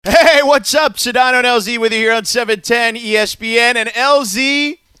what's up? Sedano and LZ with you here on 710 ESPN. And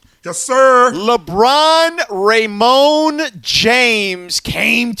LZ, yes, sir. LeBron Ramon James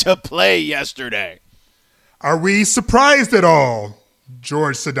came to play yesterday. Are we surprised at all,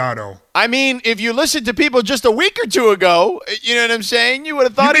 George Sedano? I mean, if you listened to people just a week or two ago, you know what I'm saying? You would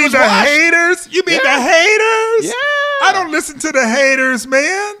have thought he was washed. Haters? You mean the haters? Yeah. I don't listen to the haters,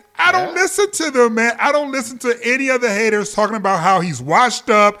 man. I don't listen to them, man. I don't listen to any of the haters talking about how he's washed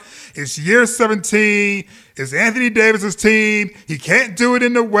up. It's year 17. It's Anthony Davis's team. He can't do it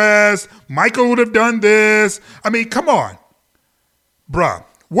in the West. Michael would have done this. I mean, come on. Bruh,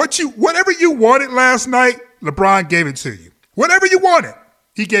 whatever you wanted last night, LeBron gave it to you. Whatever you wanted,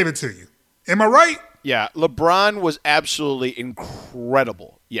 he gave it to you. Am I right? Yeah, LeBron was absolutely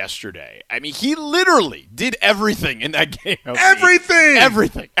incredible yesterday. I mean, he literally did everything in that game.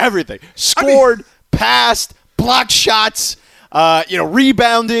 Everything. Scored, passed, blocked shots,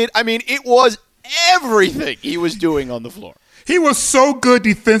 rebounded. I mean, it was everything he was doing on the floor. He was so good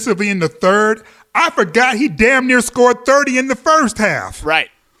defensively in the third. I forgot he damn near scored 30 in the first half. Right.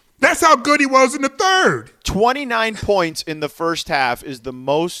 That's how good he was in the third. 29 points in the first half is the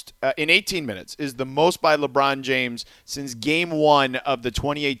most, in 18 minutes, is the most by LeBron James since game 1 of the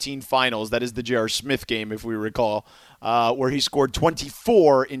 2018 finals. That is the J.R. Smith game, if we recall, where he scored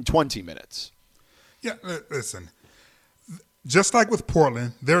 24 in 20 minutes. Yeah, listen, just like with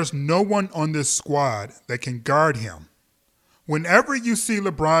Portland, there's no one on this squad that can guard him. Whenever you see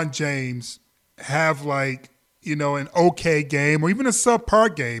LeBron James have an okay game or even a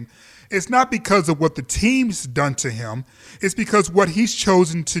subpar game, it's not because of what the team's done to him. It's because what he's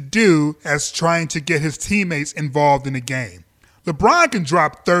chosen to do as trying to get his teammates involved in the game. LeBron can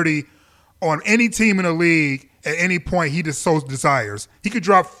drop 30 on any team in the league at any point he just so desires. He could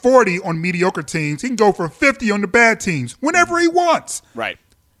drop 40 on mediocre teams. He can go for 50 on the bad teams whenever he wants. Right.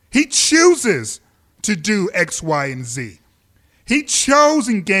 He chooses to do X, Y, and Z. He chose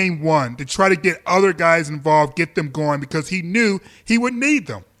in game 1 to try to get other guys involved, get them going, because he knew he would need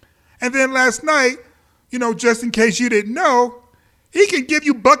them. And then last night, just in case you didn't know, he can give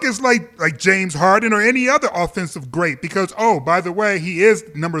you buckets like James Harden or any other offensive great because, by the way, he is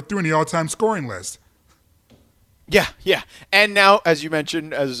number 3 in the all-time scoring list. Yeah. And now, as you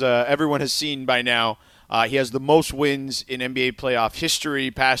mentioned, as everyone has seen by now, he has the most wins in NBA playoff history,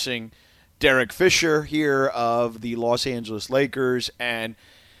 passing Derek Fisher here of the Los Angeles Lakers. And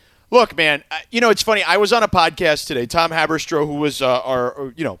look, man, it's funny. I was on a podcast today. Tom Haberstroh, who was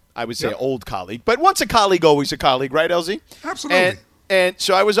our I would say old colleague, but once a colleague, always a colleague, right, LZ? Absolutely. And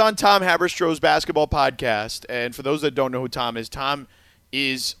so I was on Tom Haberstroh's basketball podcast. And for those that don't know who Tom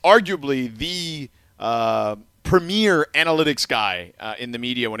is arguably the premier analytics guy in the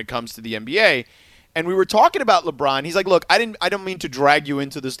media when it comes to the NBA. And we were talking about LeBron. He's like, look, I don't mean to drag you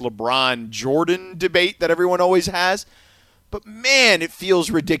into this LeBron-Jordan debate that everyone always has. But, man, it feels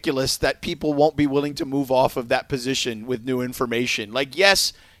ridiculous that people won't be willing to move off of that position with new information. Like,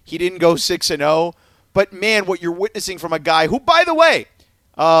 yes, he didn't go 6-0. But, man, what you're witnessing from a guy who, by the way,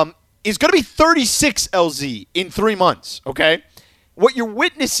 is going to be 36 LZ in 3 months, okay? What you're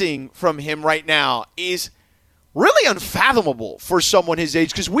witnessing from him right now is really unfathomable for someone his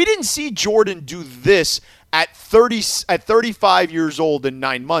age, because we didn't see Jordan do this at 35 years old and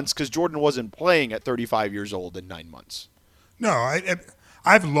 9 months, because Jordan wasn't playing at 35 years old and 9 months. No,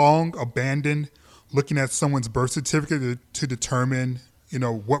 I've long abandoned looking at someone's birth certificate to determine,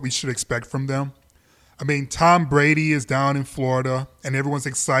 what we should expect from them. I mean, Tom Brady is down in Florida, and everyone's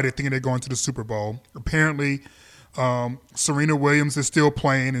excited thinking they're going to the Super Bowl. Apparently, Serena Williams is still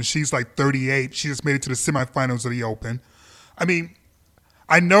playing, and she's like 38. She just made it to the semifinals of the Open. I mean,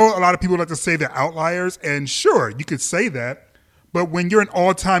 I know a lot of people like to say they're outliers, and sure, you could say that. But when you're an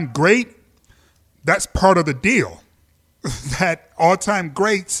all-time great, that's part of the deal. That all-time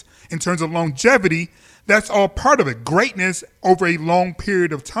greats, in terms of longevity, that's all part of it. Greatness over a long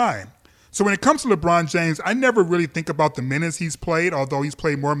period of time. So when it comes to LeBron James, I never really think about the minutes he's played, although he's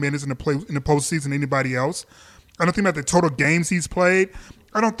played more minutes in the postseason than anybody else. I don't think about the total games he's played.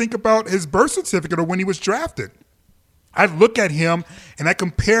 I don't think about his birth certificate or when he was drafted. I look at him and I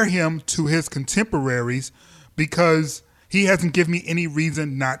compare him to his contemporaries because he hasn't given me any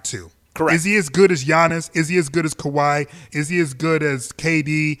reason not to. Correct. Is he as good as Giannis? Is he as good as Kawhi? Is he as good as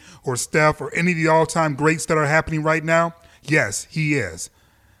KD or Steph or any of the all-time greats that are happening right now? Yes, he is.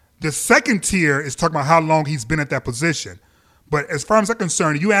 The second tier is talking about how long he's been at that position. But as far as I'm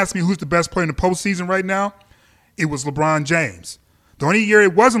concerned, you ask me who's the best player in the postseason right now, it was LeBron James. The only year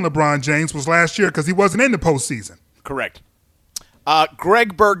it wasn't LeBron James was last year because he wasn't in the postseason. Correct.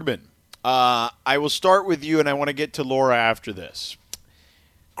 Greg Bergman, I will start with you, and I want to get to Laura after this.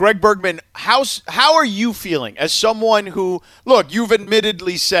 Greg Bergman, how are you feeling as someone who, look, you've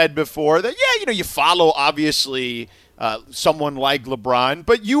admittedly said before that, you follow, obviously, someone like LeBron,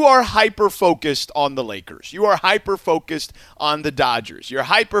 but you are hyper-focused on the Lakers. You are hyper-focused on the Dodgers. You're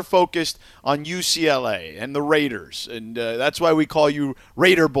hyper-focused on UCLA and the Raiders, and that's why we call you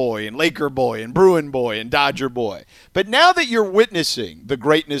Raider boy and Laker boy and Bruin boy and Dodger boy. But now that you're witnessing the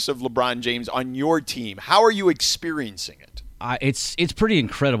greatness of LeBron James on your team, how are you experiencing it? It's pretty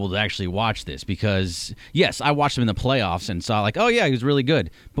incredible to actually watch this because, yes, I watched him in the playoffs and saw like, oh, yeah, he was really good.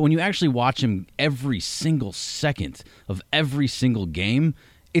 But when you actually watch him every single second of every single game,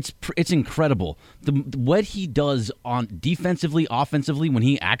 it's incredible. What he does on defensively, offensively, when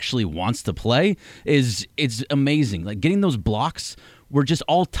he actually wants to play is amazing. Like getting those blocks were just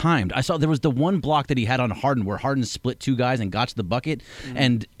all timed. I saw there was the one block that he had on Harden where Harden split two guys and got to the bucket,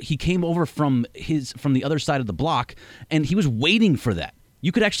 and he came over from the other side of the block, and he was waiting for that.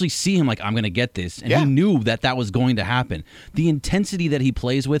 You could actually see him like, I'm going to get this, and he knew that was going to happen. The intensity that he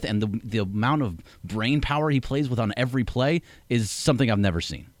plays with and the amount of brain power he plays with on every play is something I've never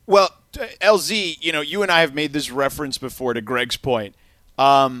seen. Well, LZ, you and I have made this reference before to Greg's point.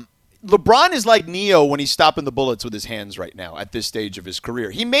 LeBron is like Neo when he's stopping the bullets with his hands right now at this stage of his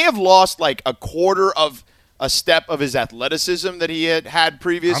career. He may have lost like a quarter of a step of his athleticism that he had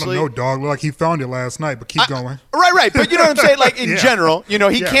previously. I don't know, dog. Like he found it last night, but keep going. Right. But you know what I'm saying? Like in general, he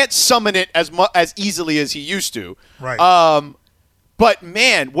can't summon it as easily as he used to. Right. But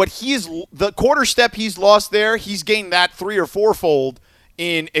man, the quarter step he's lost there, he's gained that 3 or 4-fold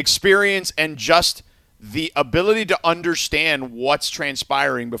in experience and just the ability to understand what's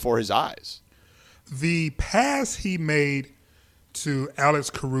transpiring before his eyes. The pass he made to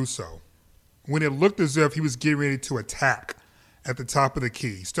Alex Caruso, when it looked as if he was getting ready to attack at the top of the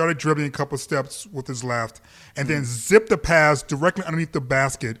key, he started dribbling a couple steps with his left and then zipped the pass directly underneath the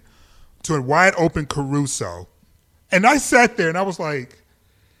basket to a wide open Caruso. And I sat there and I was like,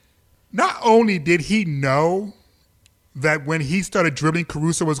 not only did he know that when he started dribbling,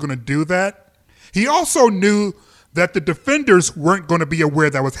 Caruso was going to do that, he also knew that the defenders weren't going to be aware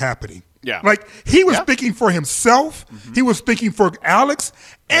that was happening. Yeah. Like, he was thinking for himself, he was thinking for Alex,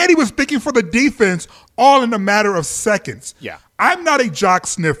 and he was thinking for the defense all in a matter of seconds. Yeah. I'm not a jock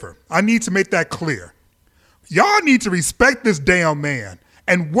sniffer. I need to make that clear. Y'all need to respect this damn man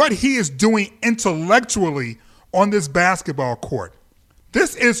and what he is doing intellectually on this basketball court.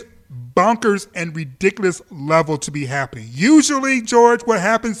 This is bonkers and ridiculous level to be happening. Usually, George, what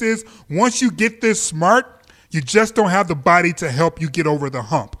happens is once you get this smart, you just don't have the body to help you get over the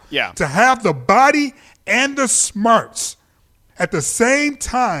hump. Yeah. To have the body and the smarts at the same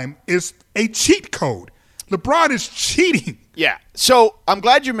time is a cheat code. LeBron is cheating. Yeah. So I'm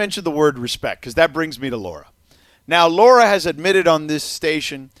glad you mentioned the word respect because that brings me to Laura. Now, Laura has admitted on this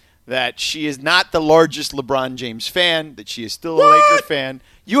station that she is not the largest LeBron James fan, that she is still a Laker fan.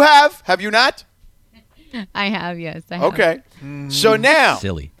 You have you not? I have, yes. I have. Okay. So now.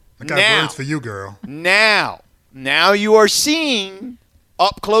 Silly. I got words for you, girl. Now you are seeing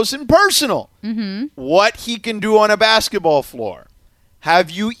up close and personal what he can do on a basketball floor.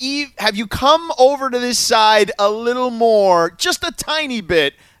 Have you come over to this side a little more, just a tiny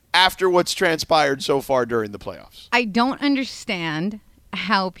bit, after what's transpired so far during the playoffs? I don't understand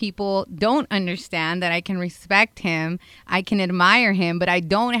how people don't understand that I can respect him, I can admire him, but I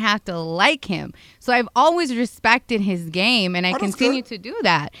don't have to like him. So I've always respected his game, and I continue to do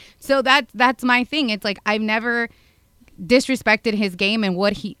that. So that's my thing. It's like I've never disrespected his game and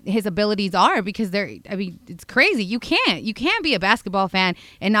what his abilities are because it's crazy. You can't be a basketball fan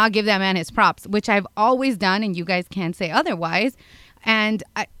and not give that man his props, which I've always done, and you guys can't say otherwise. And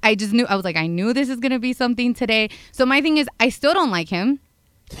I just knew, I knew this is going to be something today. So my thing is, I still don't like him.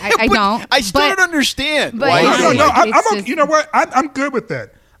 I don't. I still don't understand. But why you know what? I'm good with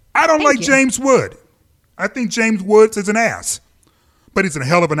that. I don't like James Wood. I think James Woods is an ass. But he's a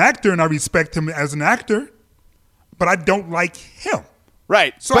hell of an actor, and I respect him as an actor. But I don't like him.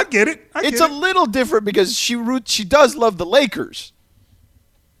 Right. So I get it. It's a little different because she does love the Lakers.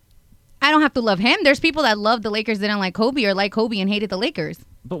 I don't have to love him. There's people that love the Lakers that didn't like Kobe or like Kobe and hated the Lakers.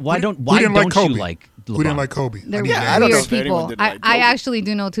 But why don't you like LeBron? Who didn't like Kobe? They're I don't know weird if anyone people. didn't like Kobe. I actually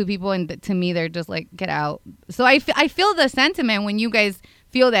do know two people, and to me, they're just like, get out. So I feel the sentiment when you guys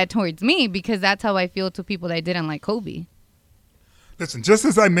feel that towards me because that's how I feel to people that didn't like Kobe. Listen, just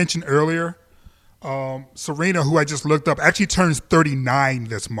as I mentioned earlier, Serena, who I just looked up, actually turns 39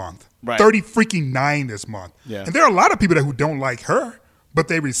 this month. Right. 30-freaking-9 this month. Yeah. And there are a lot of people who don't like her, but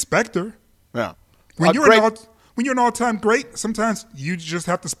they respect her. Yeah. When when you're an all-time great, sometimes you just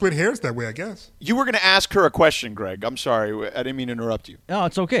have to split hairs that way, I guess. You were going to ask her a question, Greg. I'm sorry. I didn't mean to interrupt you. No,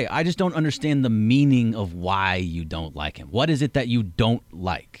 it's okay. I just don't understand the meaning of why you don't like him. What is it that you don't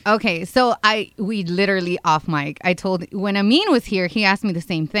like? Okay, so we literally off mic. I told when Amin was here, he asked me the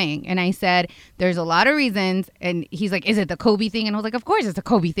same thing, and I said there's a lot of reasons, and he's like, "Is it the Kobe thing?" And I was like, "Of course it's a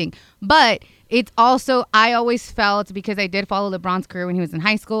Kobe thing," but it's also I always felt because I did follow LeBron's career when he was in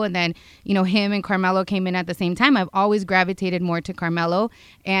high school, and then him and Carmelo came in at the same time. I've always gravitated more to Carmelo,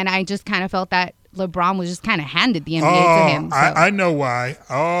 and I just kind of felt that LeBron was just kind of handed the NBA to him. So. I know why.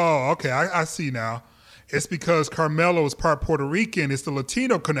 Oh, okay, I see now. It's because Carmelo is part Puerto Rican. It's the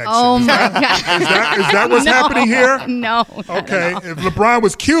Latino connection. Oh, my God. Is that what's happening here? No. Okay. If LeBron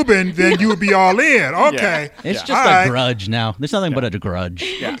was Cuban, then you would be all in. Okay. Yeah. It's just a grudge now. There's nothing but a grudge.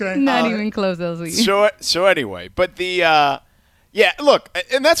 Yeah. Okay. Not even close, LZ. So anyway, but look,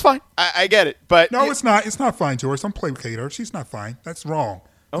 and that's fine. I get it. But no, it's not. It's not fine, George. Don't placate her. She's not fine. That's wrong.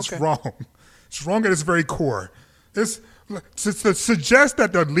 It's wrong. It's wrong at its very core. To suggest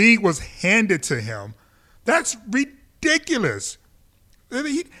that the league was handed to him, that's ridiculous.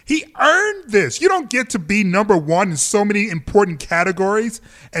 He earned this. You don't get to be number one in so many important categories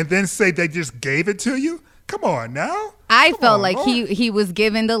and then say they just gave it to you. Come on now. I felt like he was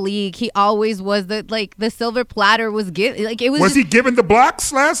given the league. He always was the silver platter was given. Like it was. Was he given the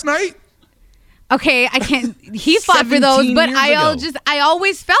blocks last night? Okay, I can't. He fought for those, but I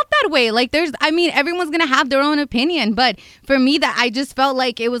always felt that way. Like everyone's gonna have their own opinion, but for me, that I just felt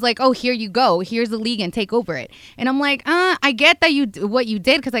like it was like, oh, here you go, here's the league and take over it. And I'm like, I get that what you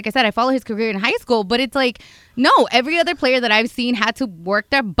did because, like I said, I follow his career in high school, but it's like, no, every other player that I've seen had to work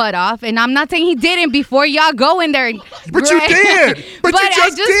their butt off, and I'm not saying he didn't before y'all go in there. But you did. But you just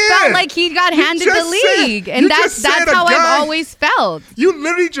I just felt like he got handed the league, and that's how I've always felt. You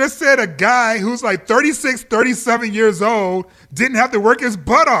literally just said a guy who's like 36, 37 years old didn't have to work his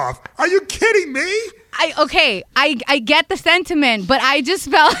butt off. Are you kidding me? I get the sentiment, but I just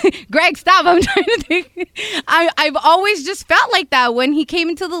felt, Greg, stop. I'm trying to think. I've always just felt like that when he came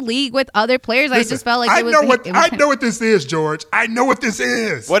into the league with other players. Listen, I just felt like I know what this is, George. I know what this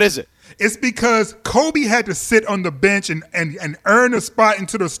is. What is it? It's because Kobe had to sit on the bench and earn a spot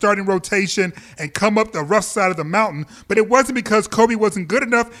into the starting rotation and come up the rough side of the mountain. But it wasn't because Kobe wasn't good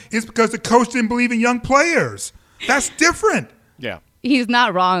enough. It's because the coach didn't believe in young players. That's different. Yeah. He's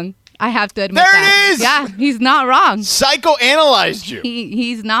not wrong. I have to admit that. There it is. Yeah, he's not wrong. Psychoanalyzed you.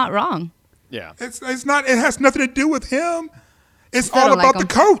 He's not wrong. Yeah. It's not. It has nothing to do with him. It's all about the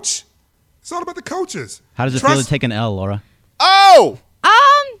coach. It's all about the coaches. How does it feel to take an L, Laura? Oh.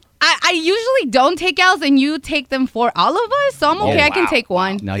 I usually don't take L's, and you take them for all of us, so I'm okay. I can take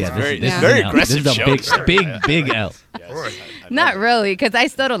one. No, yeah, this is very aggressive. This is a big L. Yes. Not really, because I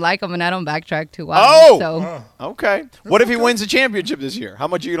still don't like him, and I don't backtrack too well. Okay. What if he wins the championship this year? How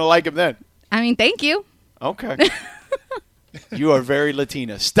much are you gonna like him then? I mean, thank you. Okay. You are very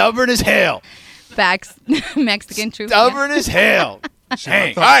Latina, stubborn as hell. Facts, Mexican truth. Stubborn as hell.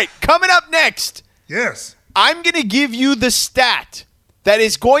 Dang. All right, coming up next. Yes. I'm gonna give you the stat that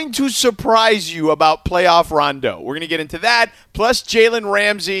is going to surprise you about playoff Rondo. We're going to get into that, plus Jalen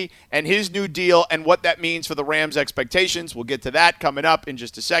Ramsey and his new deal and what that means for the Rams' expectations. We'll get to that coming up in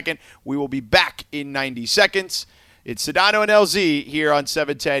just a second. We will be back in 90 seconds. It's Sedano and LZ here on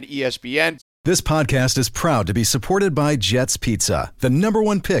 710 ESPN. This podcast is proud to be supported by Jets Pizza, the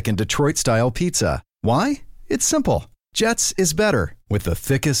 #1 pick in Detroit-style pizza. Why? It's simple. Jets is better. With the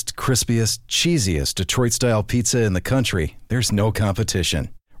thickest, crispiest, cheesiest Detroit-style pizza in the country, there's no competition.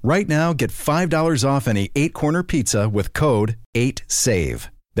 Right now, get $5 off any 8-corner pizza with code 8SAVE.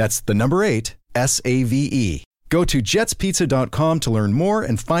 That's the number 8, S-A-V-E. Go to jetspizza.com to learn more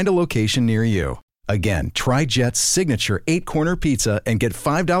and find a location near you. Again, try Jet's signature 8-corner pizza and get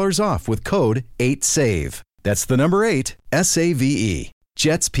 $5 off with code 8SAVE. That's the number 8, S-A-V-E.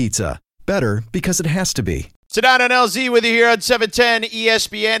 Jet's Pizza. Better because it has to be. Sedano and LZ with you here on 710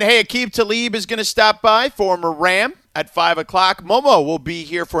 ESPN. Hey, Aquib Talib is going to stop by, former Ram, at 5 o'clock. Momo will be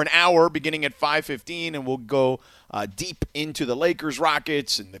here for an hour beginning at 5:15, and we'll go deep into the Lakers,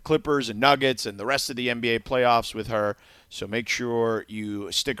 Rockets, and the Clippers and Nuggets and the rest of the NBA playoffs with her. So make sure you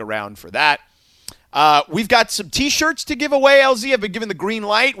stick around for that. We've got some T-shirts to give away, LZ. I've been given the green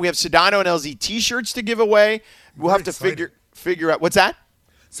light. We have Sedano and LZ T-shirts to give away. We'll have to figure out. What's that?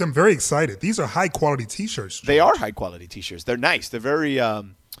 So I'm very excited. These are high-quality T-shirts, George. They are high-quality T-shirts. They're nice. They're very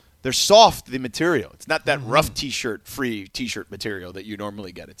they're soft, the material. It's not that rough free T-shirt material that you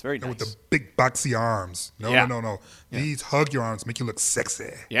normally get. It's very nice. With the big, boxy arms. No. Yeah. These hug your arms, make you look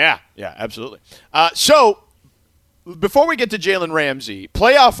sexy. Yeah, absolutely. So before we get to Jalen Ramsey,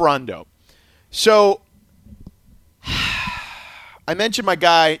 playoff Rondo. So I mentioned our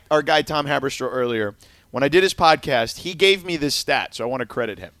guy Tom Haberstroh earlier. When I did his podcast, he gave me this stat, so I want to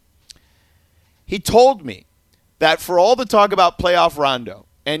credit him. He told me that for all the talk about playoff Rondo,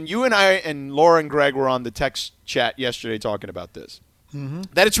 and you and I and Laura and Greg were on the text chat yesterday talking about this,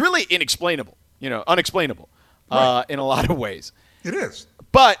 that it's really unexplainable, right. In a lot of ways. It is.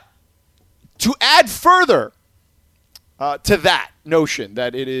 But to add further to that notion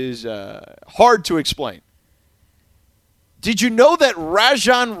that it is hard to explain, did you know that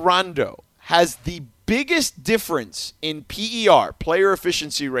Rajon Rondo has the biggest difference in PER, player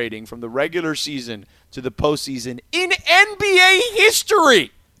efficiency rating, from the regular season to the postseason in NBA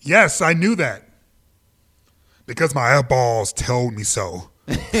history? Yes, I knew that. Because my eyeballs told me so.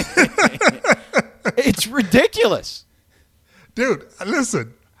 It's ridiculous. Dude,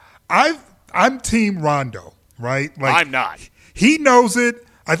 listen, I'm Team Rondo, right? Like, I'm not. He knows it.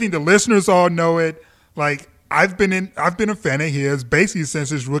 I think the listeners all know it. Like, I've been a fan of his basically since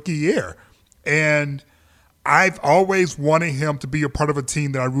his rookie year. And I've always wanted him to be a part of a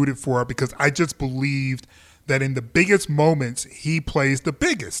team that I rooted for because I just believed that in the biggest moments, he plays the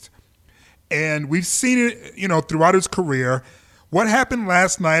biggest. And we've seen it, throughout his career. What happened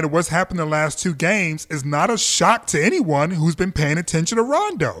last night or what's happened the last two games is not a shock to anyone who's been paying attention to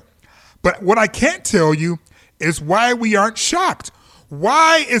Rondo. But what I can't tell you is why we aren't shocked.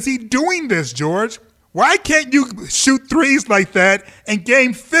 Why is he doing this, George? Why can't you shoot threes like that in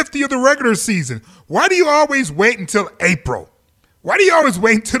game 50 of the regular season? Why do you always wait until April? Why do you always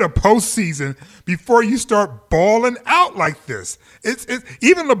wait until the postseason before you start balling out like this? It's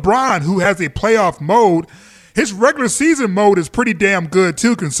even LeBron, who has a playoff mode, his regular season mode is pretty damn good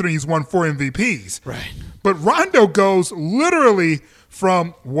too, considering he's won 4 MVPs. Right. But Rondo goes literally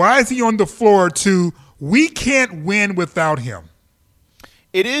from why is he on the floor to we can't win without him.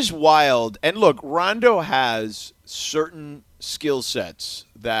 It is wild. And look, Rondo has certain skill sets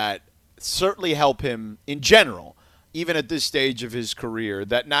that certainly help him in general, even at this stage of his career,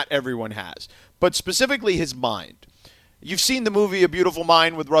 that not everyone has. But specifically his mind. You've seen the movie A Beautiful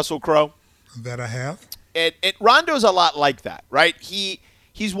Mind with Russell Crowe? That I have. And Rondo's a lot like that, right?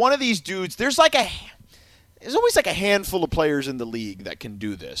 He's one of these dudes. There's always like a handful of players in the league that can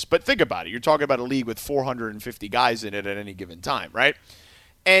do this. But think about it. You're talking about a league with 450 guys in it at any given time, right?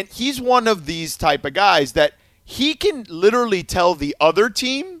 And he's one of these type of guys that he can literally tell the other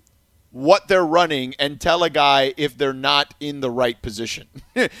team what they're running and tell a guy if they're not in the right position.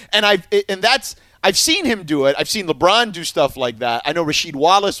 I've seen him do it. I've seen LeBron do stuff like that. I know Rasheed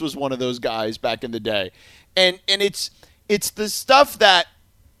Wallace was one of those guys back in the day. And it's the stuff that,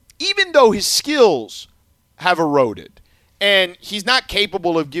 even though his skills have eroded and he's not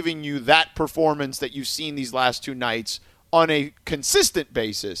capable of giving you that performance that you've seen these last two nights on a consistent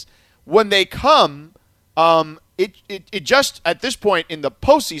basis, when they come, it just, at this point in the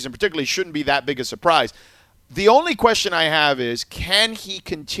postseason particularly, shouldn't be that big a surprise. The only question I have is, can he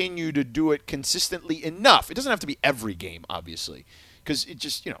continue to do it consistently enough? It doesn't have to be every game, obviously, because it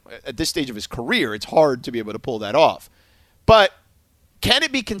just, at this stage of his career, it's hard to be able to pull that off. But can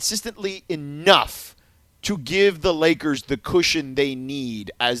it be consistently enough to give the Lakers the cushion they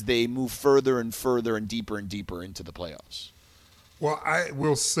need as they move further and further and deeper into the playoffs? Well, I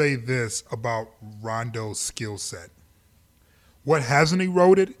will say this about Rondo's skill set. What hasn't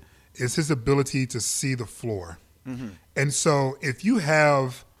eroded is his ability to see the floor. Mm-hmm. And so if you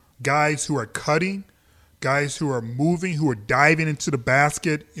have guys who are cutting, guys who are moving, who are diving into the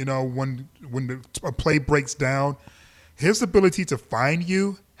basket, when a play breaks down, his ability to find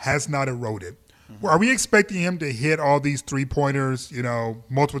you has not eroded. Mm-hmm. Are we expecting him to hit all these three-pointers,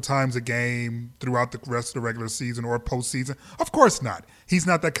 multiple times a game throughout the rest of the regular season or postseason? Of course not. He's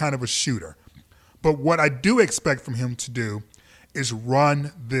not that kind of a shooter. But what I do expect from him to do is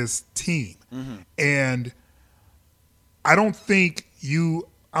run this team. Mm-hmm. And I don't think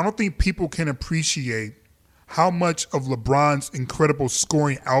people can appreciate how much of LeBron's incredible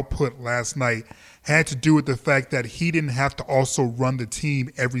scoring output last night had to do with the fact that he didn't have to also run the team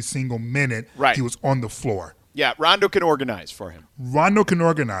every single minute he was on the floor. Yeah, Rondo can organize for him. Rondo can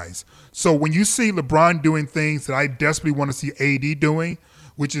organize. So when you see LeBron doing things that I desperately want to see AD doing,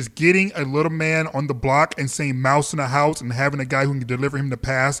 which is getting a little man on the block and saying mouse in the house and having a guy who can deliver him the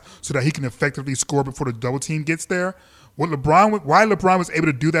pass so that he can effectively score before the double team gets there. Why LeBron was able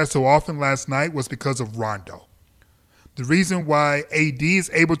to do that so often last night was because of Rondo. The reason why AD is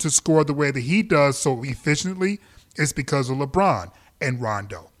able to score the way that he does so efficiently is because of LeBron and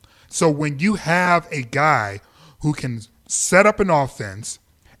Rondo. So when you have a guy who can set up an offense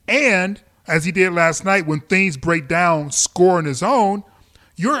and, as he did last night, when things break down, score on his own,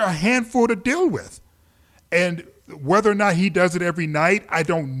 you're a handful to deal with. And Whether or not he does it every night, I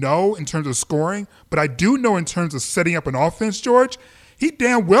don't know in terms of scoring, but I do know in terms of setting up an offense, George, he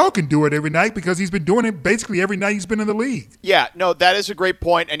damn well can do it every night because he's been doing it basically every night he's been in the league. Yeah, no, that is a great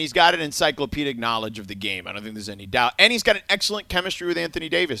point, and he's got an encyclopedic knowledge of the game. I don't think there's any doubt. And he's got an excellent chemistry with Anthony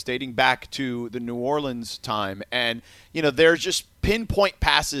Davis dating back to the New Orleans time. And, there's just pinpoint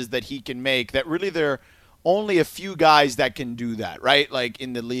passes that he can make that really they're only a few guys that can do that, right? Like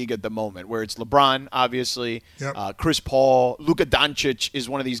in the league at the moment, where it's LeBron, obviously, Yep. Chris Paul, Luka Doncic is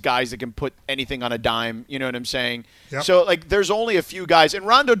one of these guys that can put anything on a dime. You know what I'm saying? Yep. So, there's only a few guys, and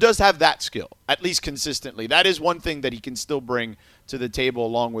Rondo does have that skill, at least consistently. That is one thing that he can still bring to the table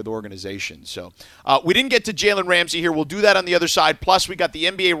along with organization. So, we didn't get to Jalen Ramsey here. We'll do that on the other side. Plus, we got the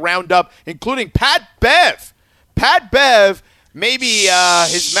NBA roundup, including Pat Bev. Pat Bev. Maybe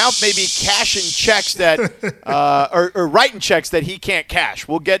his mouth may be cashing checks that or writing checks that he can't cash.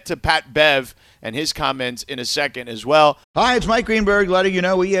 We'll get to Pat Bev and his comments in a second as well. Hi, it's Mike Greenberg letting you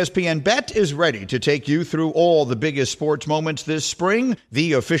know ESPN Bet is ready to take you through all the biggest sports moments this spring.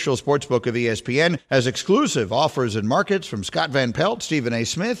 The official sportsbook of ESPN has exclusive offers and markets from Scott Van Pelt, Stephen A.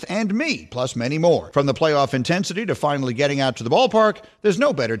 Smith, and me, plus many more. From the playoff intensity to finally getting out to the ballpark, there's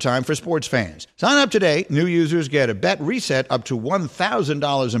no better time for sports fans. Sign up today. New users get a bet reset up to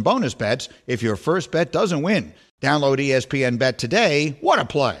 $1,000 in bonus bets if your first bet doesn't win. Download ESPN Bet today. What a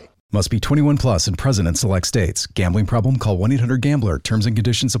play. Must be 21 plus and present in select states. Gambling problem? Call 1-800-GAMBLER. Terms and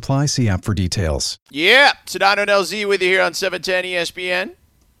conditions apply. See app for details. Yeah, Sedano and LZ with you here on 710 ESPN.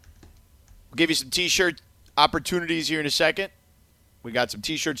 We'll give you some T-shirt opportunities here in a second. We got some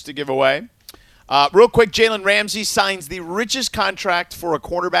T-shirts to give away. Real quick, Jalen Ramsey signs the richest contract for a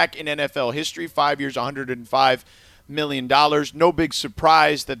cornerback in NFL history, 5 years, $105 million. No big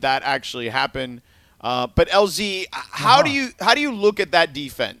surprise that actually happened. But LZ, how do you look at that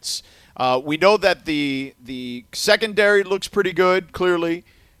defense? We know that the secondary looks pretty good, clearly.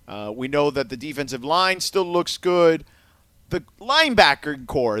 We know that the defensive line still looks good. The linebacker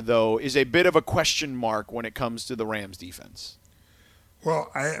core, though, is a bit of a question mark when it comes to the Rams defense.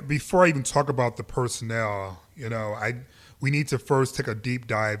 Well, before I even talk about the personnel, we need to first take a deep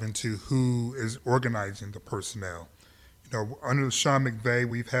dive into who is organizing the personnel. Under Sean McVay,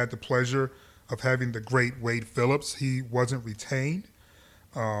 we've had the pleasure of having the great Wade Phillips. He wasn't retained.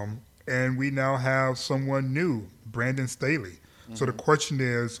 And we now have someone new, Brandon Staley. Mm-hmm. So the question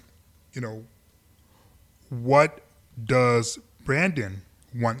is, what does Brandon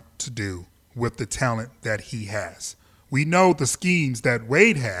want to do with the talent that he has? We know the schemes that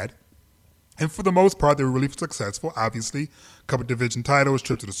Wade had, and for the most part, they were really successful, obviously. A couple division titles,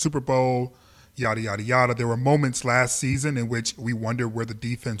 trip to the Super Bowl, yada, yada, yada. There were moments last season in which we wondered where the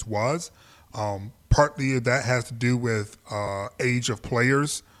defense was. Partly that has to do with age of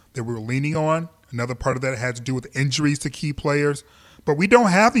players that we're leaning on. Another part of that has to do with injuries to key players. But we don't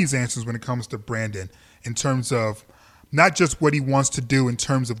have these answers when it comes to Brandon in terms of not just what he wants to do in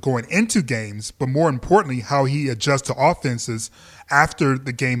terms of going into games, but more importantly, how he adjusts to offenses after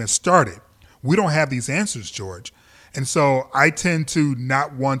the game has started. We don't have these answers, George. And so I tend to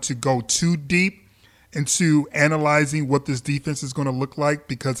not want to go too deep into analyzing what this defense is going to look like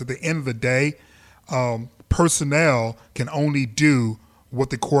because at the end of the day, personnel can only do what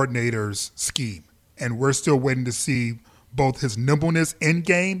the coordinators scheme. And we're still waiting to see both his nimbleness in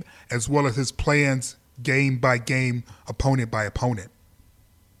game as well as his plans game by game, opponent by opponent.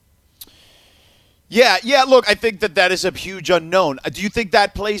 Yeah, look, I think that is a huge unknown. Do you think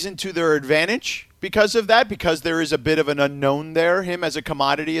that plays into their advantage because of that? Because there is a bit of an unknown there, him as a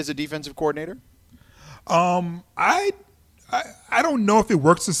commodity as a defensive coordinator? I don't know if it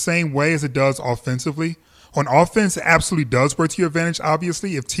works the same way as it does offensively. On offense, it absolutely does work to your advantage,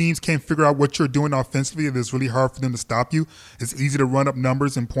 obviously. If teams can't figure out what you're doing offensively, it is really hard for them to stop you. It's easy to run up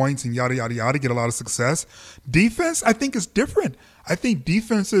numbers and points and yada, yada, yada, get a lot of success. Defense, I think, is different. I think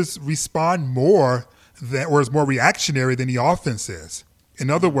defenses respond more or is more reactionary than the offense is. In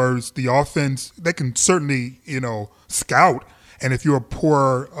other words, the offense, they can certainly, scout. And if you're a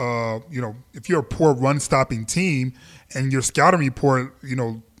poor, run-stopping team and your scouting report,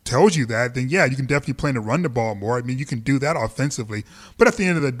 tells you that, then yeah, you can definitely plan to run the ball more. I mean, you can do that offensively. But at the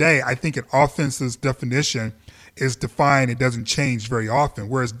end of the day, I think an offense's definition is defined. It doesn't change very often.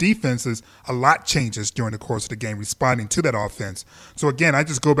 Whereas defenses, a lot changes during the course of the game responding to that offense. So again, I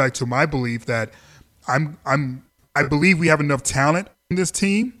just go back to my belief that I believe we have enough talent in this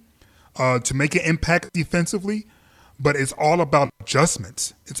team to make an impact defensively. But it's all about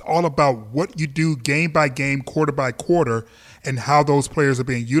adjustments. It's all about what you do game by game, quarter by quarter, and how those players are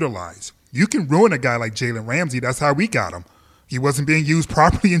being utilized. You can ruin a guy like Jalen Ramsey. That's how we got him. He wasn't being used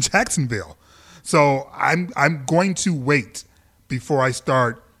properly in Jacksonville. So I'm going to wait before I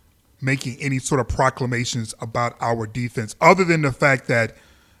start making any sort of proclamations about our defense, other than the fact that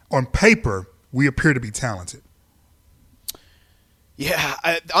on paper we appear to be talented. Yeah,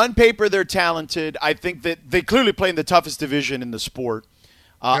 on paper they're talented. I think that they clearly play in the toughest division in the sport.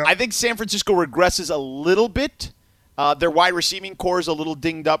 Yep. I think San Francisco regresses a little bit. Their wide receiving core is a little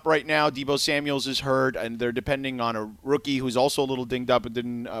dinged up right now. Deebo Samuels is hurt, and they're depending on a rookie who's also a little dinged up and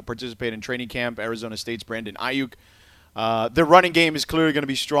didn't participate in training camp, Arizona State's Brandon Ayuk. Their running game is clearly going to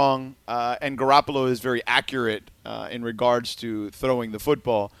be strong, and Garoppolo is very accurate in regards to throwing the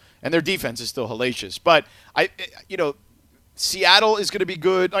football. And their defense is still hellacious. But, Seattle is going to be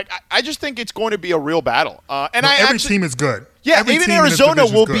good. I just think it's going to be a real battle. Every team is good. Yeah, every even team in this Arizona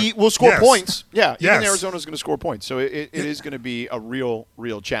division will score Yes. points. Yeah, Yes. even Arizona is going to score points. So it is going to be a real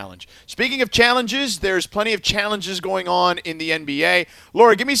challenge. Speaking of challenges, there's plenty of challenges going on in the NBA.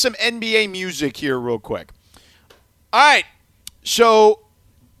 Laura, give me some NBA music here real quick. All right, so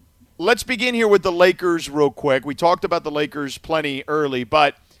let's begin here with the Lakers real quick. We talked about the Lakers plenty early,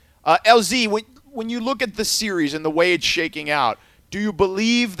 but LZ, when you look at the series and the way it's shaking out, do you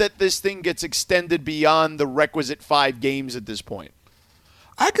believe that this thing gets extended beyond the requisite 5 games at this point?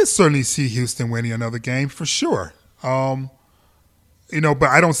 I could certainly see Houston winning another game for sure. But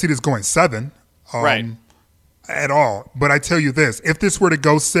I don't see this going 7 right. at all. But I tell you this, if this were to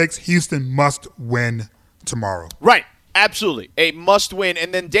go 6, Houston must win tomorrow. Right, absolutely. A must win.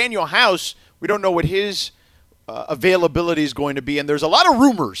 And then Daniel House, we don't know what his availability is going to be, and there's a lot of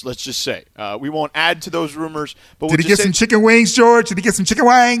rumors, let's just say. We won't add to those rumors. But Did he get some chicken wings, George? Did he get some chicken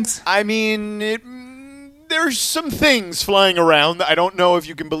wings? I mean, there's some things flying around. I don't know if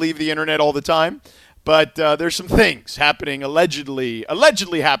you can believe the internet all the time, but there's some things happening, allegedly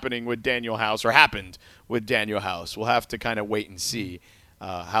happening with Daniel House, or happened with Daniel House. We'll have to kind of wait and see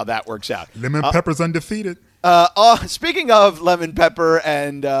how that works out. Lemon Pepper's undefeated. Speaking of Lemon Pepper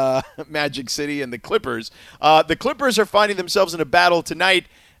and Magic City and the Clippers are finding themselves in a battle tonight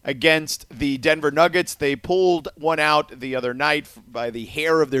against the Denver Nuggets. They pulled one out the other night by the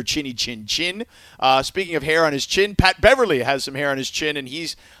hair of their chinny chin. Speaking of hair on his chin, Pat Beverly has some hair on his chin, and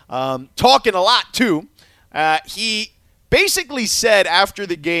he's talking a lot too. He basically said after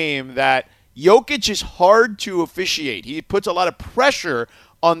the game that Jokic is hard to officiate. He puts a lot of pressure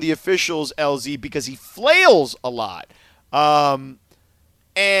on the officials, LZ, because he flails a lot. Do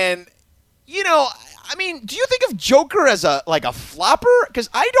you think of Joker as a flopper? Because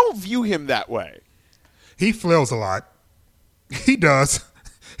I don't view him that way. He flails a lot. He does.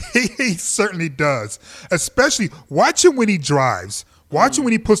 He certainly does. Especially, watch him when he drives. Watch him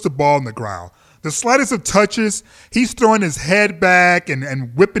when he puts the ball on the ground. The slightest of touches, he's throwing his head back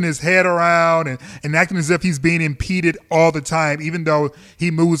and whipping his head around and acting as if he's being impeded all the time, even though he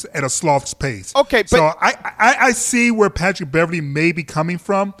moves at a sloth's pace. Okay, but so I see where Patrick Beverly may be coming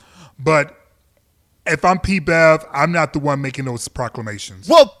from, but if I'm P. Bev, I'm not the one making those proclamations.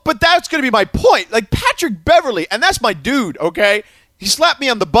 Well, but that's going to be my point. Like Patrick Beverly, and that's my dude, okay? He slapped me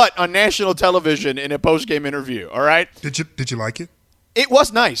on the butt on national television in a post-game interview, all right? Did you like it? It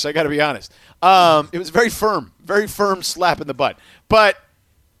was nice, I got to be honest. It was very firm slap in the butt. But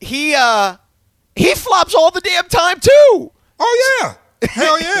he flops all the damn time too. Oh yeah,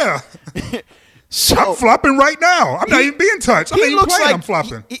 hell yeah. So I'm flopping right now. I'm not even being touched. I'm not even playing. I'm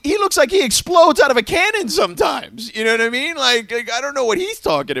flopping. He looks like he explodes out of a cannon sometimes. You know what I mean? Like I don't know what he's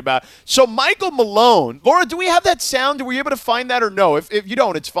talking about. So Michael Malone, Laura, do we have that sound? Were you able to find that or no? If you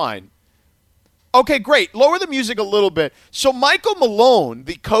don't, it's fine. Okay, great. Lower the music a little bit. So Michael Malone,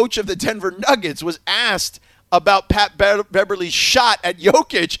 the coach of the Denver Nuggets, was asked about Pat Beverly's shot at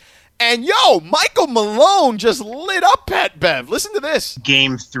Jokic. And, Michael Malone just lit up Pat Bev. Listen to this.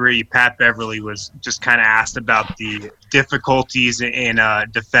 Game 3, Pat Beverly was just kind of asked about the difficulties in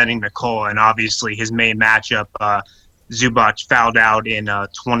defending Nicole. And obviously his main matchup, Zubac, fouled out in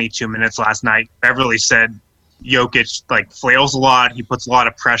 22 minutes last night. Beverly said Jokic flails a lot. He puts a lot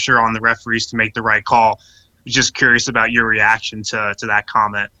of pressure on the referees to make the right call. Just curious about your reaction to that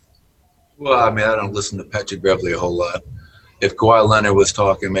comment. Well, I mean, I don't listen to Patrick Beverly a whole lot. If Kawhi Leonard was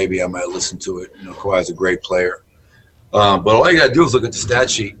talking, maybe I might listen to it. Kawhi's a great player. But all you got to do is look at the stat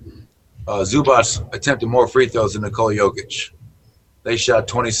sheet. Zubac attempted more free throws than Nikola Jokic. They shot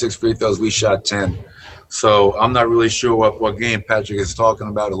 26 free throws. We shot 10. So I'm not really sure what game Patrick is talking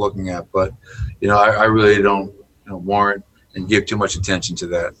about or looking at. But, I really don't warrant and give too much attention to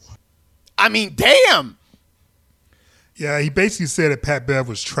that. I mean, damn. Yeah, he basically said that Pat Bev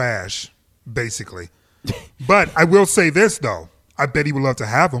was trash, basically. But I will say this, though. I bet he would love to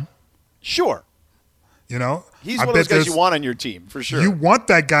have him. Sure. You know, He's one of those guys you want on your team, for sure. You want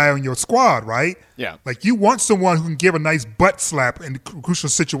that guy on your squad, right? Yeah. Like, you want someone who can give a nice butt slap in crucial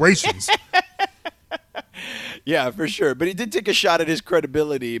situations. Yeah, for sure. But he did take a shot at his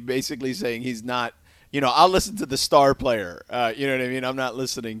credibility, basically saying he's not, I'll listen to the star player. You know what I mean? I'm not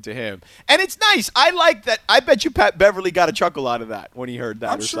listening to him. And it's nice. I like that. I bet you Pat Beverly got a chuckle out of that when he heard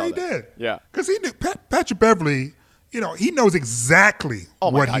that. I'm sure he did. Yeah. Because he knew Patrick Beverly, he knows exactly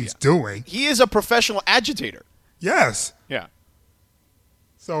what he's doing. He is a professional agitator. Yes. Yeah.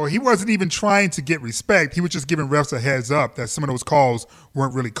 So he wasn't even trying to get respect. He was just giving refs a heads up that some of those calls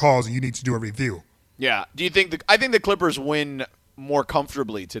weren't really calls and you need to do a review. Yeah. Do you think I think the Clippers win more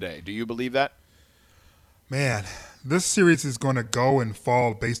comfortably today. Do you believe that? Man, this series is going to go and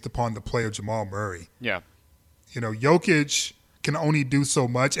fall based upon the play of Jamal Murray. Yeah. Jokic can only do so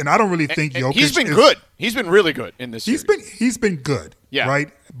much, and I don't really think Jokic. He's been good. He's been really good in this series. He's been good. Yeah.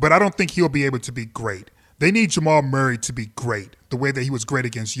 Right? But I don't think he'll be able to be great. They need Jamal Murray to be great, the way that he was great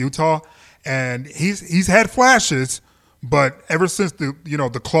against Utah. And he's had flashes, but ever since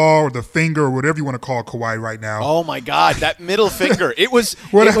the claw or the finger or whatever you want to call Kawhi right now. Oh my God, that middle finger! It was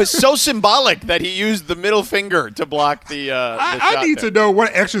so symbolic that he used the middle finger to block the shot. I need to know what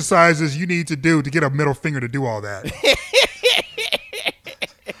exercises you need to do to get a middle finger to do all that.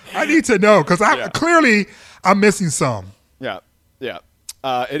 I need to know because clearly I'm missing some. Yeah.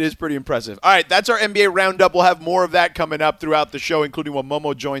 It is pretty impressive. All right, that's our NBA roundup. We'll have more of that coming up throughout the show, including when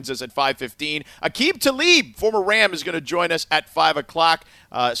Momo joins us at 5:15. Aquib Talib, former Ram, is going to join us at 5 o'clock.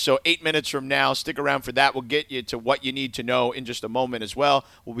 So 8 minutes from now, stick around for that. We'll get you to what you need to know in just a moment as well.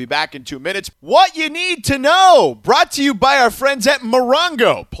 We'll be back in 2 minutes. What you need to know, brought to you by our friends at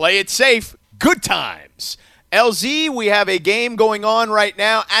Morongo. Play it safe. Good times. LZ, we have a game going on right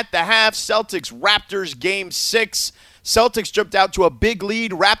now at the half. Celtics-Raptors Game 6. Celtics jumped out to a big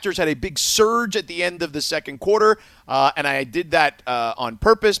lead. Raptors had a big surge at the end of the second quarter, and I did that on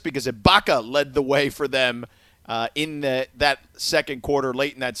purpose because Ibaka led the way for them in that second quarter,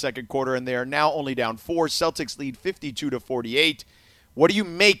 late in that second quarter, and they are now only down 4. Celtics lead 52-48. What do you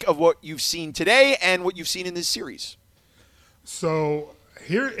make of what you've seen today and what you've seen in this series? So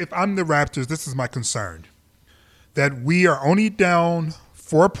here, if I'm the Raptors, this is my concern, that we are only down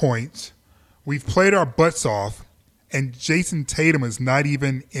 4 points. We've played our butts off. And Jason Tatum is not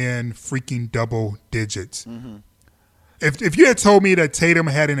even in freaking double digits. Mm-hmm. If you had told me that Tatum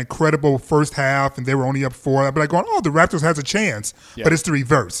had an incredible first half and they were only up 4, I'd be like going, the Raptors has a chance. Yeah. But it's the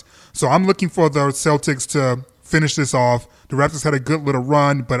reverse. So I'm looking for the Celtics to finish this off. The Raptors had a good little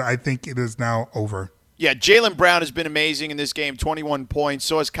run, but I think it is now over. Yeah, Jalen Brown has been amazing in this game, 21 points.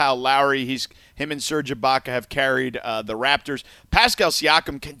 So has Kyle Lowry. Him and Serge Ibaka have carried the Raptors. Pascal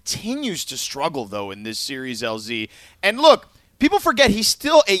Siakam continues to struggle, though, in this series, LZ. And look, people forget he's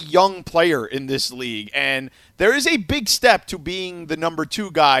still a young player in this league, and there is a big step to being the number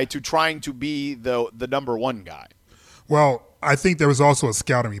 2 guy to trying to be the number 1 guy. Well, I think there was also a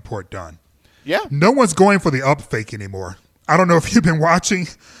scouting report done. Yeah. No one's going for the up fake anymore. I don't know if you've been watching,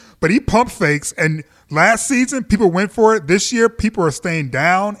 but he pump fakes, and last season, people went for it. This year, people are staying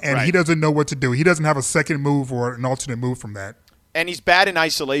down, and He doesn't know what to do. He doesn't have a second move or an alternate move from that. And he's bad in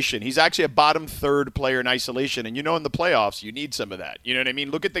isolation. He's actually a bottom third player in isolation. And in the playoffs, you need some of that. You know what I mean?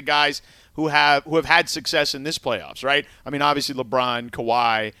 Look at the guys who have had success in this playoffs, right? I mean, obviously LeBron,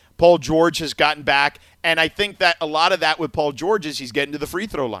 Kawhi, Paul George has gotten back. And I think that a lot of that with Paul George is he's getting to the free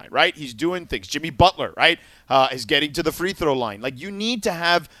throw line, right? He's doing things. Jimmy Butler, right, is getting to the free throw line. Like, you need to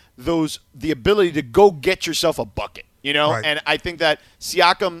have the ability to go get yourself a bucket, Right. And I think that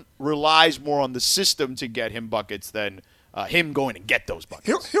Siakam relies more on the system to get him buckets than him going and get those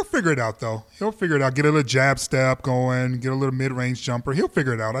buckets. He'll figure it out, though. He'll figure it out. Get a little jab step going, get a little mid-range jumper. He'll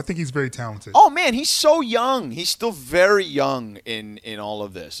figure it out. I think he's very talented. Oh, man, he's so young. He's still very young in all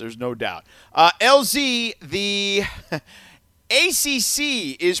of this. There's no doubt. LZ, the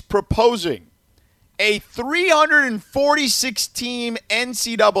ACC is proposing a 346-team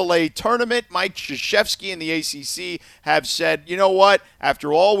NCAA tournament. Mike Krzyzewski and the ACC have said, you know what?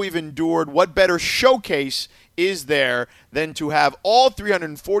 After all we've endured, what better showcase is there than to have all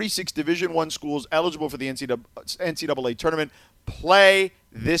 346 Division I schools eligible for the NCAA tournament play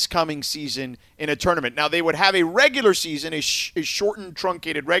this coming season in a tournament. Now, they would have a regular season, a shortened,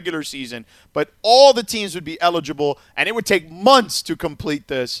 truncated regular season, but all the teams would be eligible, and it would take months to complete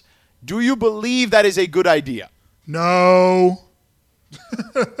this. Do you believe that is a good idea? No.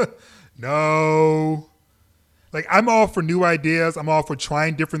 No. Like, I'm all for new ideas. I'm all for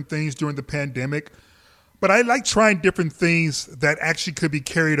trying different things during the pandemic. But I like trying different things that actually could be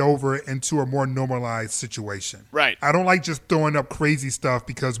carried over into a more normalized situation. Right. I don't like just throwing up crazy stuff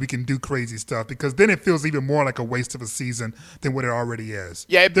because we can do crazy stuff, because then it feels even more like a waste of a season than what it already is.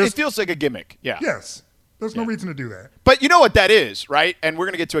 Yeah, it feels like a gimmick. Yeah. Yes. There's no reason to do that. But you know what that is, right? And we're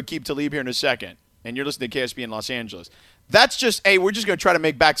going to get to Aquib Talib here in a second. And you're listening to KSB in Los Angeles. That's just, hey, we're just going to try to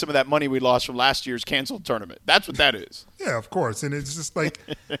make back some of that money we lost from last year's canceled tournament. That's what that is. Yeah, of course. And it's just like,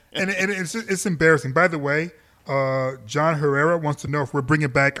 and it's embarrassing. By the way, John Herrera wants to know if we're bringing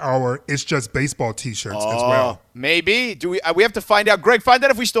back our It's Just Baseball T-shirts as well. Maybe. Do we have to find out. Greg, find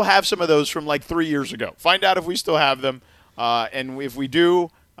out if we still have some of those from like 3 years ago. Find out if we still have them. And if we do,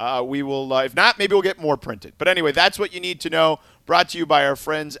 we will. If not, maybe we'll get more printed. But anyway, that's what you need to know. Brought to you by our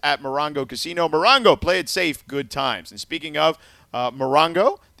friends at Morongo Casino. Morongo, play it safe, good times. And speaking of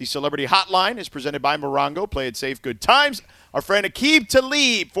Morongo, the Celebrity Hotline is presented by Morongo. Play it safe, good times. Our friend Aquib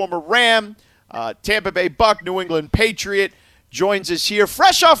Talib, former Ram, Tampa Bay Buck, New England Patriot, joins us here,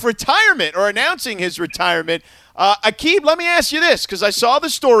 fresh off retirement or announcing his retirement. Aquib, let me ask you this, because I saw the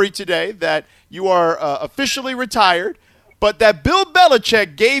story today that you are officially retired, but that Bill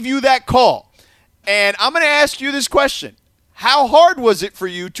Belichick gave you that call. And I'm going to ask you this question. How hard was it for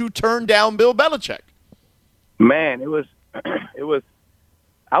you to turn down Bill Belichick? Man, it was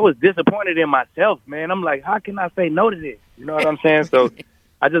I was disappointed in myself, man. I'm like, how can I say no to this? You know what I'm saying? So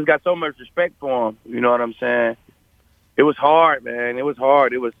I just got so much respect for him. You know what I'm saying? It was hard, man. It was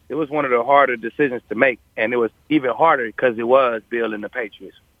hard. It was one of the harder decisions to make, and it was even harder because it was Bill and the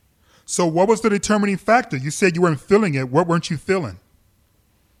Patriots. So what was the determining factor? You said you weren't feeling it. What weren't you feeling?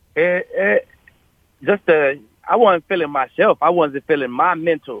 I wasn't feeling myself. I wasn't feeling my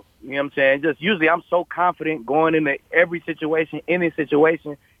mental. You know what I'm saying? Just usually I'm so confident going into every situation, any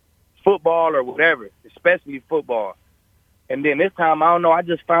situation, football or whatever, especially football. And then this time, I don't know, I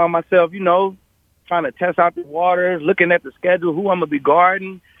just found myself, trying to test out the waters, looking at the schedule, who I'm going to be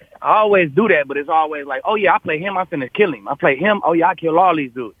guarding. I always do that, but it's always like, oh, yeah, I play him, I'm finna kill him. I play him, oh, yeah, I kill all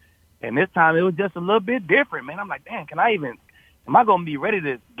these dudes. And this time it was just a little bit different, man. I'm like, damn, am I going to be ready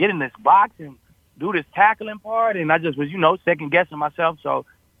to get in this box and do this tackling part? And I just was, second-guessing myself. So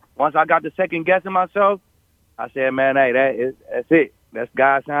once I got to second-guessing myself, I said, man, hey, that's it. That's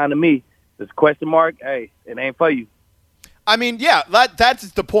God's sign to me. This question mark, hey, it ain't for you. I mean, yeah,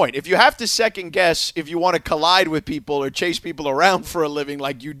 that's the point. If you have to second-guess, if you want to collide with people or chase people around for a living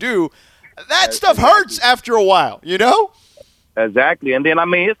like you do, that stuff hurts after a while, Exactly. And then, I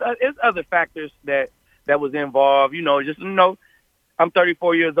mean, it's other factors that was involved. I'm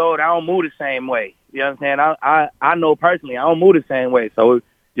 34 years old. I don't move the same way. You know what I'm saying? I know personally I don't move the same way. So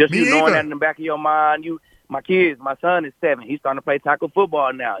just knowing that in the back of your mind, my son is 7. He's starting to play tackle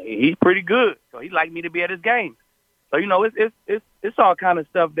football now. He's pretty good. So he'd like me to be at his game. So, it's all kind of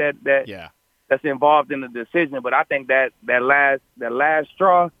stuff that's involved in the decision. But I think that last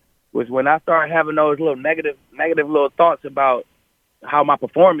straw was when I started having those little negative little thoughts about how my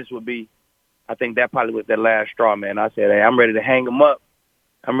performance would be. I think that probably was that last straw, man. I said, hey, I'm ready to hang them up.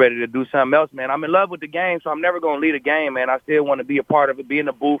 I'm ready to do something else, man. I'm in love with the game, so I'm never going to leave a game, man. I still want to be a part of it, be in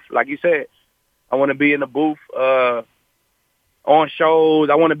the booth. Like you said, I want to be in the booth on shows.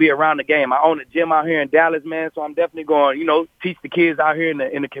 I want to be around the game. I own a gym out here in Dallas, man, so I'm definitely going, teach the kids out here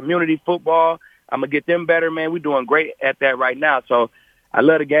in the community football. I'm going to get them better, man. We're doing great at that right now. So I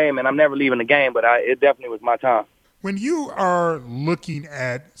love the game, and I'm never leaving the game, but it definitely was my time. When you are looking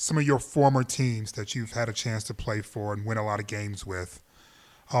at some of your former teams that you've had a chance to play for and win a lot of games with,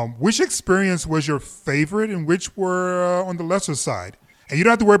 which experience was your favorite and which were on the lesser side? And you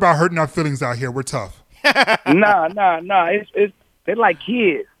don't have to worry about hurting our feelings out here. We're tough. Nah. They're like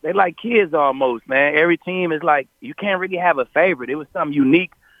kids. They're like kids almost, man. Every team is like, you can't really have a favorite. It was something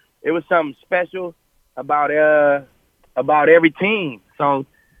unique. It was something special about every team. So,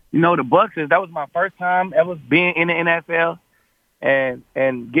 the Bucks, that was my first time ever being in the NFL and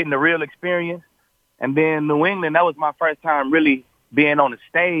getting the real experience. And then New England, that was my first time really being on the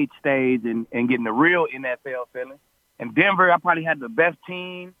stage and getting the real NFL feeling. And Denver, I probably had the best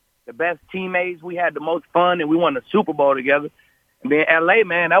team, the best teammates. We had the most fun, and we won the Super Bowl together. And then L.A.,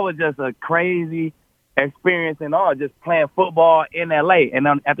 man, that was just a crazy experience and all, just playing football in L.A. And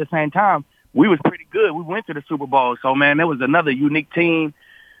at the same time, we was pretty good. We went to the Super Bowl. So, man, that was another unique team.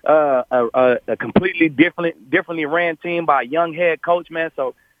 A completely differently ran team by a young head coach, man.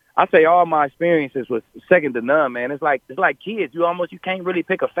 So I say all my experiences was second to none, man. It's like kids. You can't really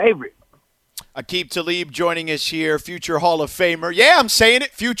pick a favorite. Aquib Talib joining us here, future Hall of Famer. Yeah, I'm saying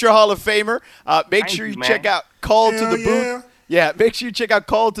it, future Hall of Famer. Make sure you check out Call to the Booth. Yeah, make sure you check out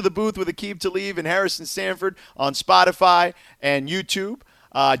Call to the Booth with Aquib Talib and Harrison Sanford on Spotify and YouTube.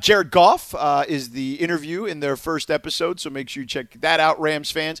 Jared Goff is the interview in their first episode, so make sure you check that out, Rams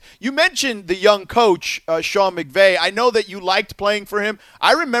fans. You mentioned the young coach, Sean McVay. I know that you liked playing for him.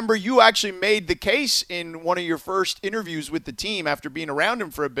 I remember you actually made the case in one of your first interviews with the team after being around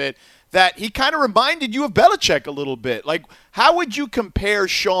him for a bit that he kind of reminded you of Belichick a little bit. Like, how would you compare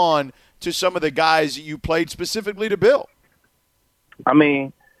Sean to some of the guys you played specifically to Bill? I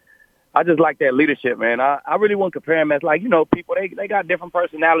mean, I just like that leadership, man. I really wouldn't compare him as like, people, they got different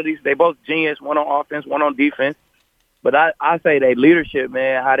personalities. They both genius, one on offense, one on defense. But I say they leadership,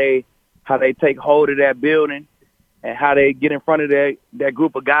 man, how they take hold of that building and how they get in front of that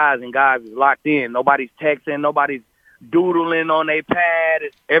group of guys, and guys is locked in. Nobody's texting, nobody's doodling on their pad.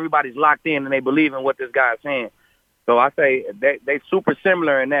 Everybody's locked in and they believe in what this guy's saying. So I say they super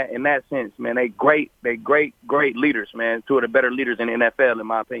similar in that sense, man. They great leaders, man. Two of the better leaders in the NFL, in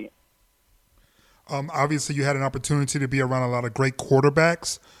my opinion. Obviously, you had an opportunity to be around a lot of great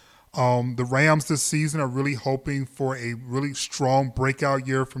quarterbacks. The Rams this season are really hoping for a really strong breakout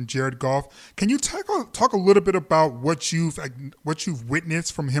year from Jared Goff. Can you talk a little bit about what you've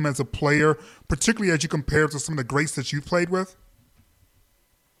witnessed from him as a player, particularly as you compare to some of the greats that you played with?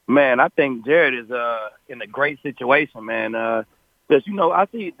 Man, I think Jared is in a great situation, man. Because, I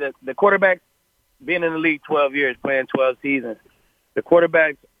see the quarterbacks being in the league 12 years, playing 12 seasons. The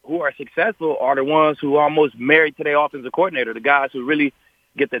quarterbacks who are successful are the ones who are almost married to their offensive coordinator, the guys who really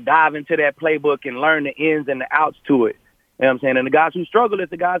get to dive into that playbook and learn the ins and the outs to it. You know what I'm saying? And the guys who struggle is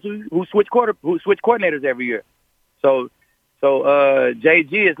the guys who switch coordinators every year. So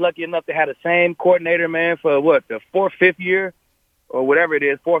JG is lucky enough to have the same coordinator, man, for the fourth, fifth year or whatever it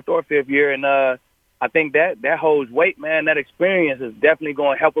is, fourth or fifth year. And I think that holds weight, man. That experience is definitely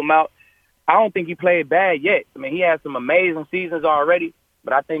going to help him out. I don't think he played bad yet. I mean, he had some amazing seasons already.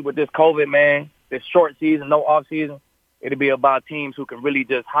 But I think with this COVID, man, this short season, no off season, it'll be about teams who can really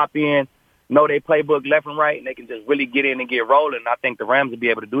just hop in, know their playbook left and right, and they can just really get in and get rolling. I think the Rams will be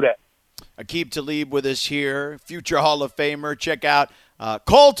able to do that. Aquib Talib with us here, future Hall of Famer. Check out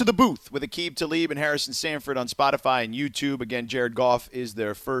Call to the Booth with Aquib Talib and Harrison Sanford on Spotify and YouTube. Again, Jared Goff is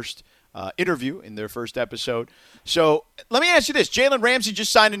their first interview in their first episode. So let me ask you this. Jalen Ramsey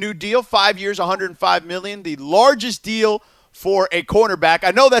just signed a new deal, 5 years, $105 million, the largest deal for a cornerback.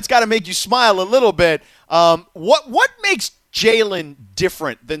 I know that's got to make you smile a little bit. What makes Jalen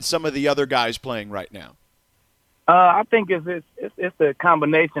different than some of the other guys playing right now? I think it's the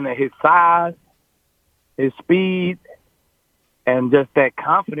combination of his size, his speed, and just that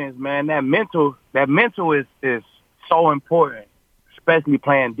confidence, man. That mental is so important, especially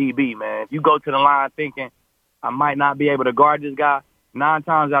playing DB, man. If you go to the line thinking, I might not be able to guard this guy, 9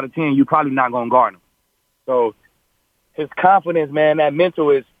 times out of 10, you're probably not going to guard him. So his confidence, man, that mental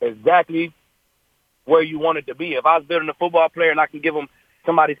is exactly where you want it to be. If I was building a football player and I can give him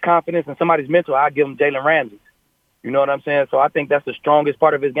somebody's confidence and somebody's mental, I'd give him Jalen Ramsey. You know what I'm saying? So I think that's the strongest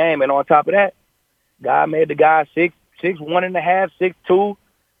part of his game. And on top of that, God made the guy 6'1.5", 6'2",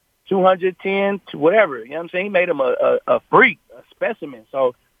 210, whatever. You know what I'm saying? He made him a freak, a specimen.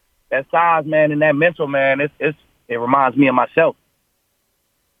 So that size, man, and that mental, man, it reminds me of myself.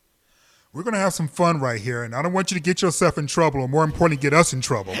 We're going to have some fun right here, and I don't want you to get yourself in trouble, or more importantly, get us in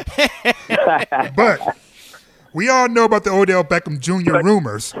trouble. But we all know about the Odell Beckham Jr.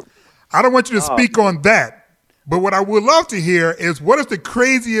 rumors. I don't want you to speak on that. But what I would love to hear is, what is the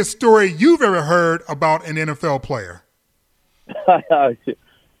craziest story you've ever heard about an NFL player?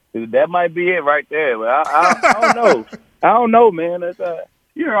 That might be it right there. But I don't know. I don't know, man.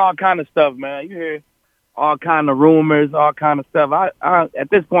 You hear all kind of stuff, man. You hear all kind of rumors, all kind of stuff. I at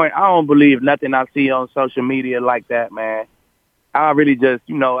this point, I don't believe nothing I see on social media like that, man. I really just,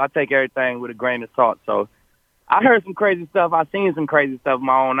 I take everything with a grain of salt. So I heard some crazy stuff. I seen some crazy stuff with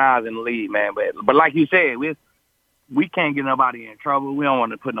my own eyes in the league, man. But like you said, we can't get nobody in trouble. We don't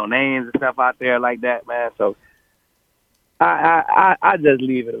want to put no names and stuff out there like that, man. So I just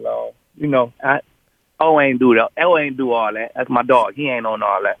leave it alone. Ain't do all that. That's my dog. He ain't on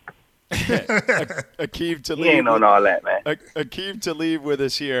all that. Aquib Talib. He ain't on all that, man. Aquib Talib with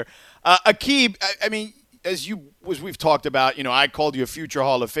us here. Aquib, I mean, as we've talked about, I called you a future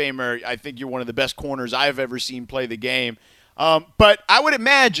Hall of Famer. I think you're one of the best corners I've ever seen play the game. But I would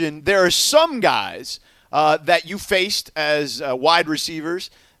imagine there are some guys that you faced as wide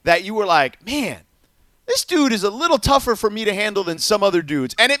receivers that you were like, man, this dude is a little tougher for me to handle than some other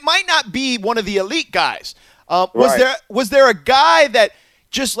dudes. And it might not be one of the elite guys. Was there a guy that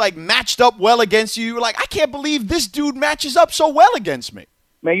just like matched up well against you? You were like, I can't believe this dude matches up so well against me.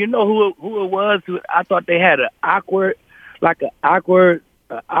 Man, you know who it was? I thought they had an awkward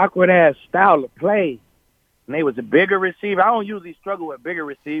ass style of play. and they was a bigger receiver. I don't usually struggle with bigger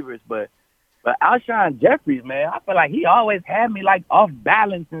receivers, but Alshon Jeffries, man, I feel like he always had me like off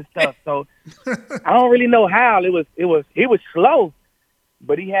balance and stuff. So I don't really know how. He was slow,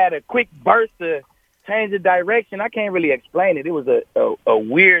 but he had a quick burst to change the direction. I can't really explain it. It was a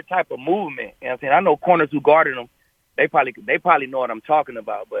weird type of movement. You know what I'm saying? I know corners who guarded him, they probably know what I'm talking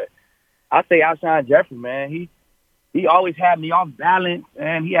about. But I say Alshon Jeffries, man, he always had me off balance,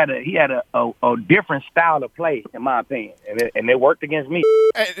 and he had a different style to play, in my opinion, and it worked against me.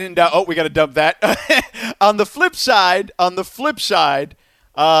 And we got to dump that. On the flip side,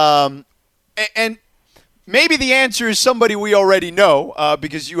 and maybe the answer is somebody we already know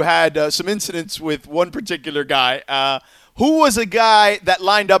because you had some incidents with one particular guy. Who was a guy that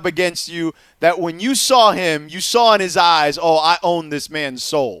lined up against you that when you saw him, you saw in his eyes, oh, I own this man's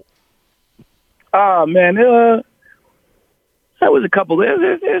soul? Oh, man, that was a couple.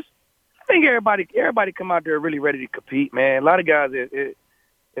 I think everybody come out there really ready to compete, man. A lot of guys, if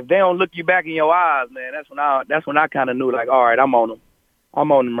they don't look you back in your eyes, man, that's when I kind of knew, like, all right, I'm on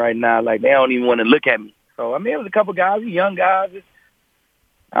them right now. Like, they don't even want to look at me. So I mean, it was a couple guys, young guys.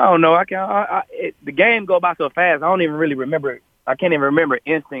 I don't know. The game go by so fast. I don't even really remember. I can't even remember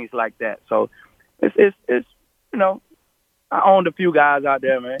instincts like that. So it's I owned a few guys out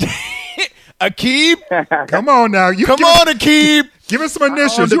there, man. Aquib, come on now. Come on, Aquib. Give us some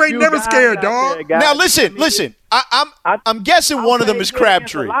initials. You ain't never scared, dog. Now listen. I'm guessing one of them is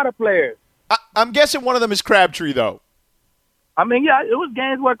Crabtree. A lot of players. I'm guessing one of them is Crabtree, though. I mean, yeah, it was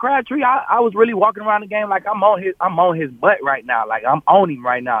games where Crabtree, I was really walking around the game like I'm on his butt right now. Like I'm on him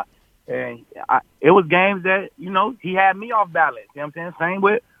right now. And it was games that, he had me off balance. You know what I'm saying? Same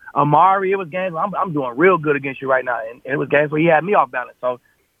with Amari. It was games where I'm doing real good against you right now. And it was games where he had me off balance. So,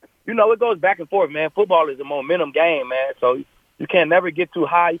 it goes back and forth, man. Football is a momentum game, man. So you can't never get too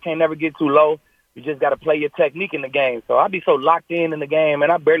high. You can't never get too low. You just got to play your technique in the game. So I be so locked in the game,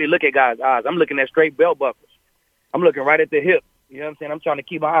 and I barely look at guys' eyes. I'm looking at straight belt buckles. I'm looking right at the hip. You know what I'm saying? I'm trying to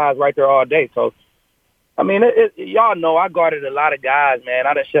keep my eyes right there all day. So, I mean, y'all know I guarded a lot of guys, man.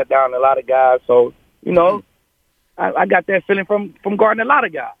 I done shut down a lot of guys. So, I got that feeling from guarding a lot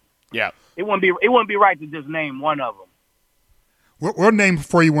of guys. Yeah. It wouldn't be right to just name one of them. We'll name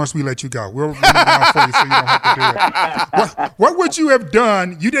for you once we let you go. We'll name it down for you so you don't have to do it. What would you have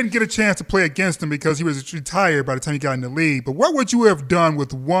done? You didn't get a chance to play against him because he was retired by the time he got in the league. But what would you have done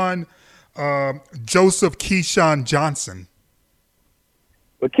with one Joseph Keyshawn Johnson?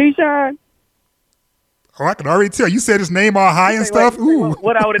 With Keyshawn? Oh, I can already tell. You said his name all high and stuff. Ooh.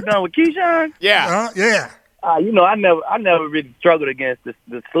 What I would have done with Keyshawn? Yeah. Yeah. I never really struggled against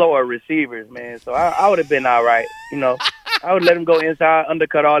the slower receivers, man. So I would have been all right. I would let him go inside,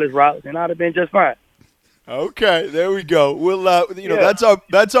 undercut all his routes, and I'd have been just fine. Okay, there we go. We'll,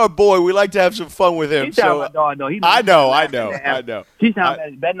 that's our boy. We like to have some fun with him. He's my dog, though. I know.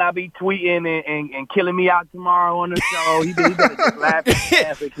 Keyshawn better not be tweeting and killing me out tomorrow on the show. He better just laugh at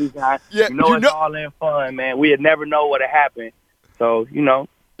Keyshawn. Yeah, it's all in fun, man. We'd never know what had happened. So,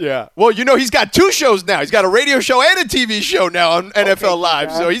 Yeah. Well, he's got two shows now. He's got a radio show and a TV show now on NFL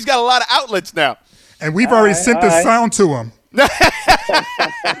Live. So he's got a lot of outlets now. And we've already sent the sound to him.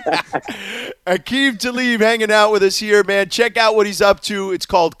 Aquib Talib hanging out with us here, man. Check out what he's up to. It's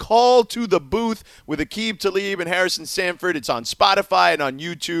called Call to the Booth with Aquib Talib and Harrison Sanford. It's on Spotify and on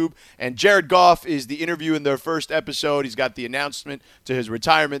YouTube. And Jared Goff is the interview in their first episode. He's got the announcement to his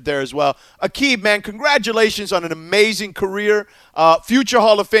retirement there as well. Aquib, man, congratulations on an amazing career. Future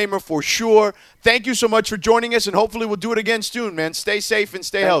Hall of Famer for sure. Thank you so much for joining us, and hopefully we'll do it again soon, man. Stay safe and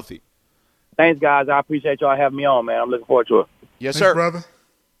stay healthy. Thanks, guys. I appreciate y'all having me on, man. I'm looking forward to it. Yes, Thanks, sir. brother.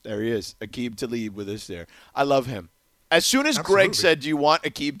 There he is, Aquib Talib with us there. I love him. As soon as Greg said, do you want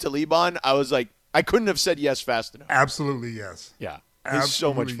Aquib Talib on, I was like, I couldn't have said yes fast enough. Absolutely, yes. Yeah. It's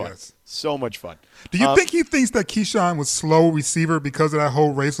so much fun. Yes. So much fun. Do you think he thinks that Keyshawn was slow receiver because of that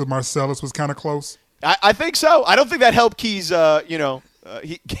whole race with Marcellus was kind of close? I think so. I don't think that helped Key's,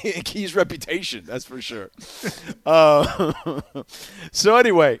 Key's reputation. That's for sure. So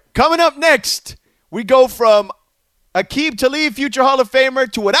anyway, coming up next, we go from Aquib Talib, future Hall of Famer,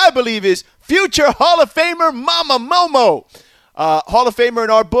 to what I believe is future Hall of Famer Mama Momo. Hall of Famer in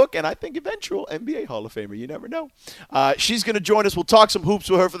our book, and I think eventual NBA Hall of Famer. You never know. She's going to join us. We'll talk some hoops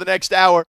with her for the next hour.